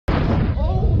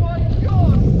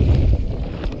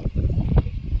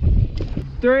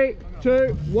3,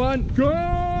 2, 1,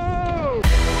 go!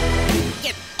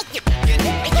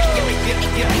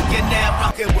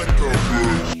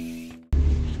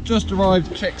 Just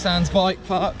arrived at Chicksands bike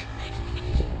park.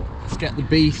 Let's get the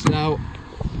beast out.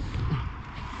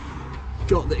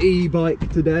 Got the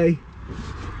e-bike today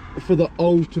for the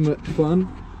ultimate fun.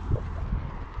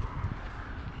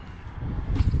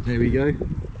 There we go.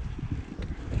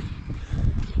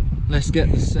 Let's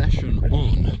get the session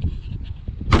on.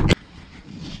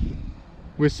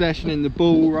 We're sessioning the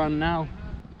bull run now.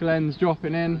 Glenn's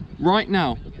dropping in right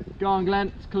now. Go on,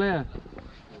 Glenn, it's clear.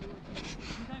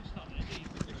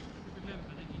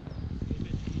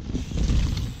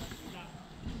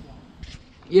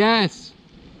 Yes.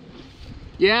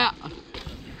 Yeah.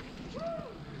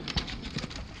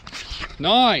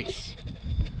 Nice.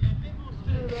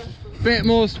 Bit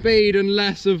more speed and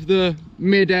less of the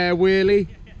mid-air wheelie.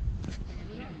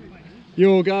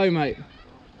 Your go, mate.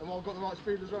 Have I got the right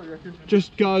speed as well, you reckon?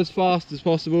 Just go as fast as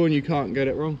possible and you can't get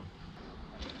it wrong.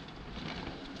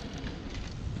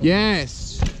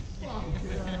 Yes.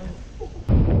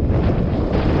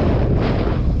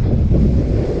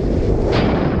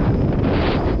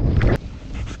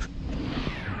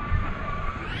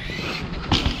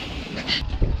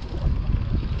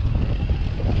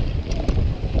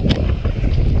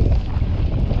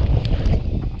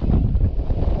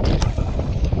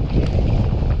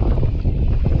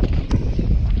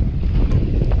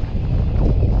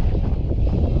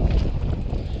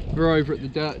 We're over at the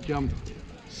dirt jump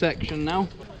section now.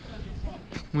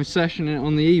 We're sessioning it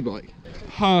on the e-bike.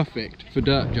 Perfect for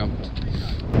dirt jumps.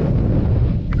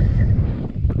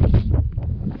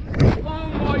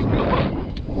 Oh my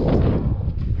god!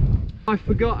 I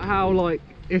forgot how like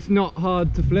it's not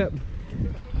hard to flip.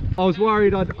 I was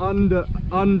worried I'd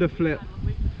under flip.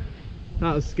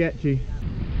 That was sketchy.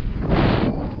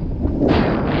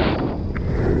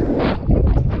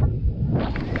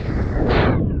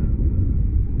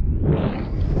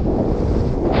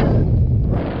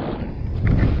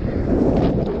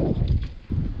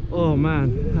 Oh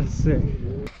man, that's sick.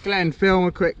 Glenn, film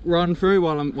a quick run through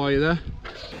while you're there.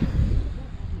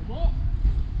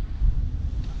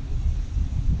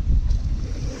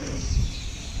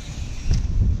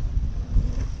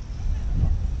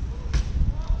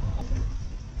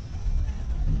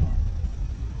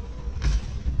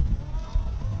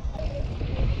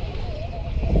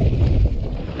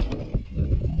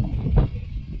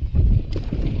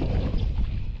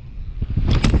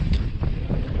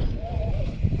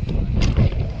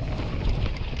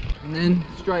 And then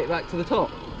straight back to the top.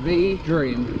 The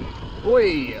dream.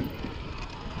 Oi!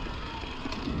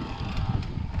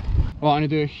 Right, I'm gonna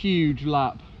do a huge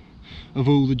lap of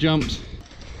all the jumps.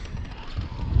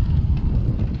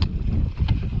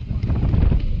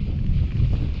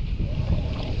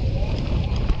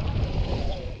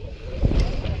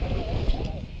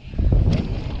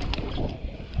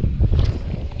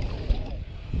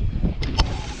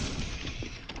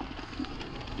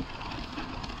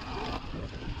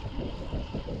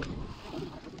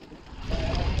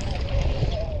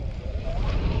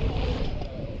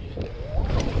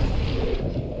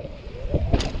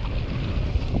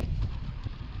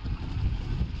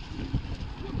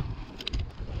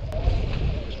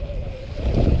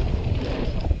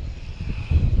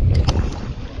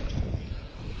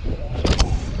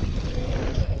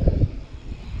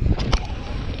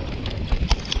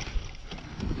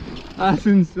 That's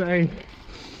insane.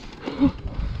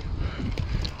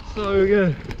 So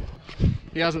good.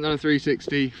 He hasn't done a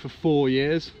 360 for 4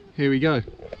 years. Here we go.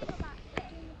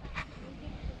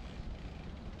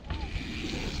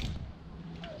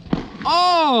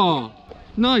 Oh!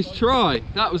 Nice try.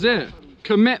 That was it.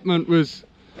 Commitment was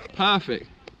perfect.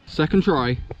 Second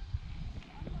try.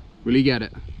 Will he get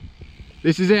it?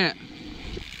 This is it.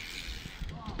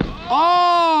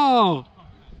 Oh!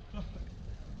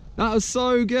 That was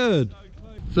so good.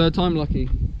 Third time lucky.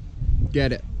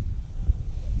 Get it.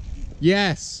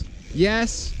 Yes.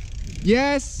 Yes.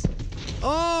 Yes.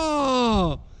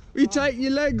 Oh! We take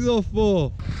your legs off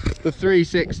for. The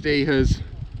 360 has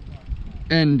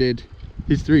ended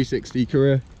his 360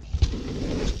 career.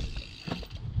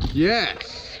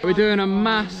 Yes. We're doing a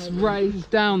mass race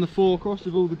down the 4-cross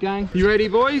with all the gang. You ready,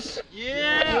 boys?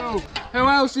 Yeah. Who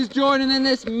else is joining in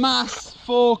this mass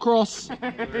 4-cross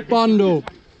bundle?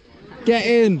 Get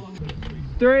in.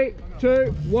 3,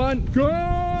 2, 1,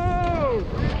 go!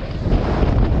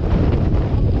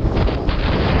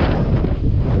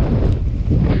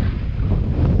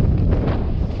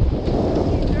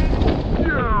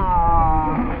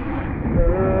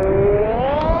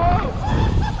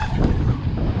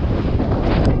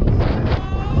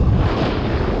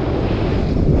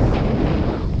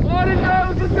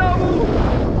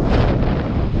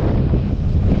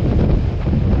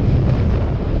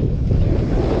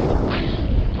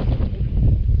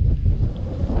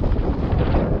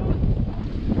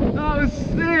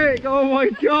 sick. Oh my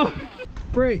god.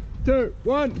 3, 2,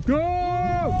 1, go!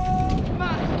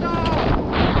 Master!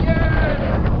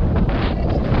 Yeah!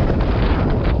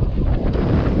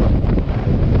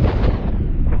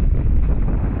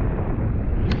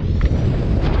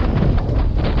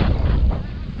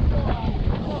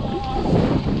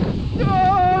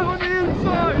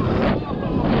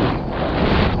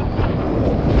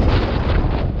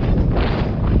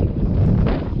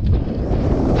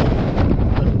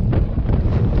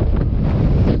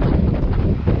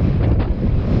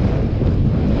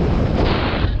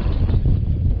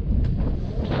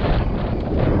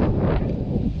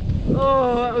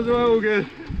 That was well good.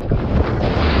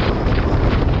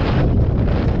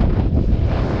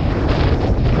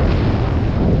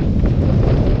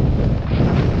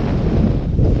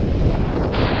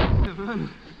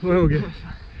 Well good.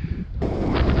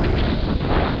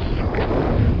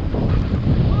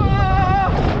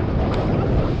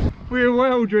 We were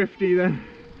well drifty then.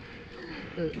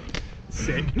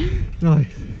 Sick. Nice.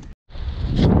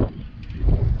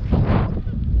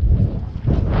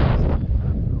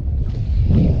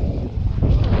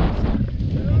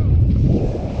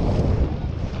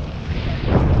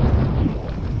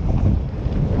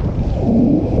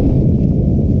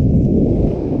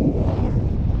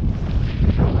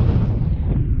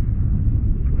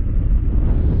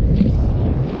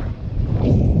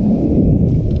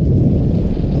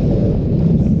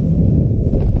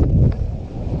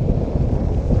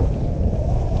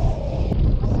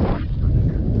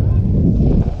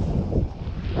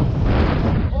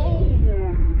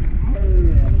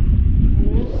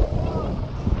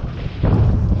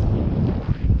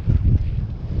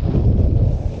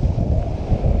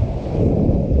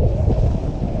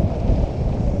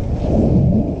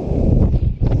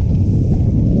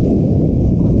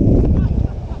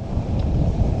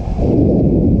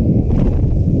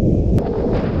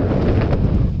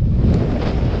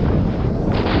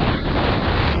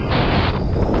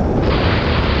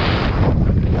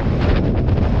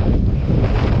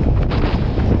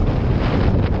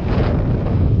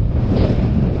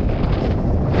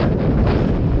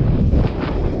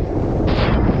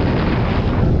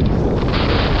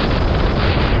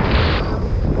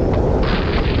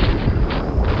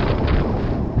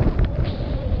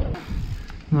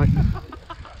 Nice.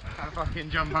 That fucking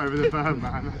jump over the berm,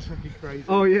 man, that's fucking crazy.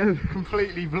 Oh yeah.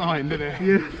 Completely blind, isn't it?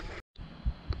 Yeah.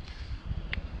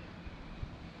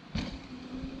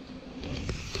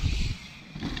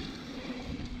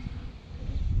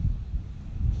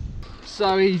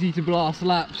 So easy to blast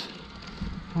laps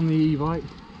on the e-bike.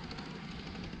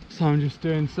 So I'm just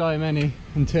doing so many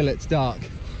until it's dark.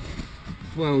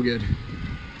 Well good.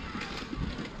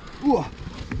 Ooh.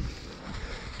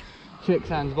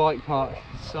 Chicksands bike park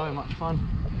is so much fun,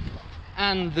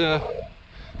 and the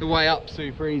way up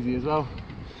super easy as well,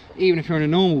 even if you're on a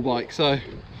normal bike. So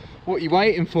what are you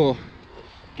waiting for?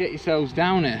 Get yourselves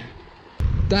down here.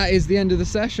 That is the end of the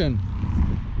session.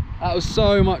 That was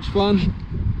so much fun.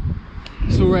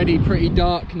 It's already pretty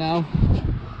dark now,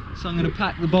 so I'm going to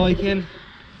pack the bike in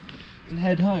and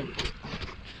head home.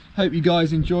 Hope you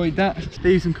guys enjoyed that.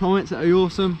 Leave some comments, that would be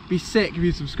awesome. Be sick if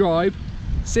you subscribe.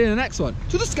 See you in the next one.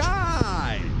 To the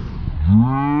sky!